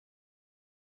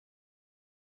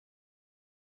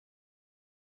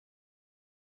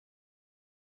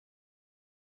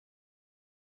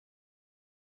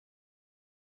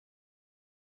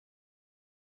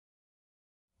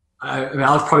I mean,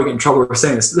 I'll probably get in trouble for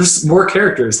saying this. There's more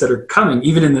characters that are coming,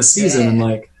 even in this season. And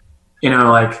like, you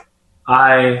know, like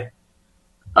I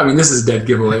mean, this is a dead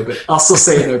giveaway, but I'll still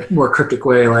say it in a more cryptic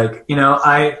way. Like, you know,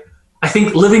 I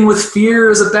think living with fear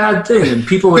is a bad thing, and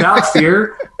people without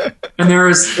fear,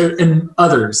 and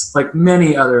others, like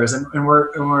many others, and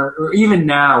we're even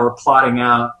now we're plotting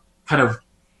out kind of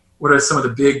what are some of the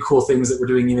big cool things that we're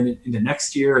doing even into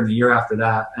next year and the year after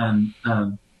that. And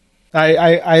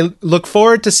I look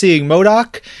forward to seeing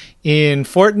MODOK in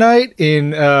Fortnite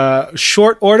in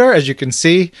short order. As you can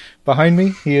see behind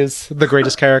me, he is the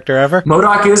greatest character ever.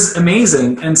 MODOK is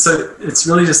amazing, and so it's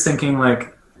really just thinking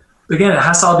like, again, it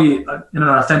has to all be in an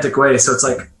authentic way. So it's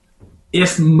like,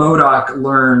 if MODOK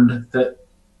learned that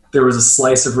there was a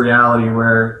slice of reality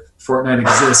where Fortnite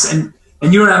exists, and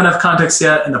you don't have enough context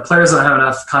yet, and the players don't have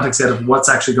enough context yet of what's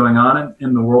actually going on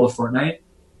in the world of Fortnite,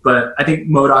 but I think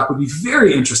MODOK would be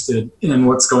very interested in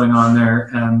what's going on there,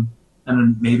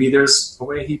 and maybe there's a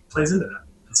way he plays into that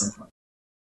at some point.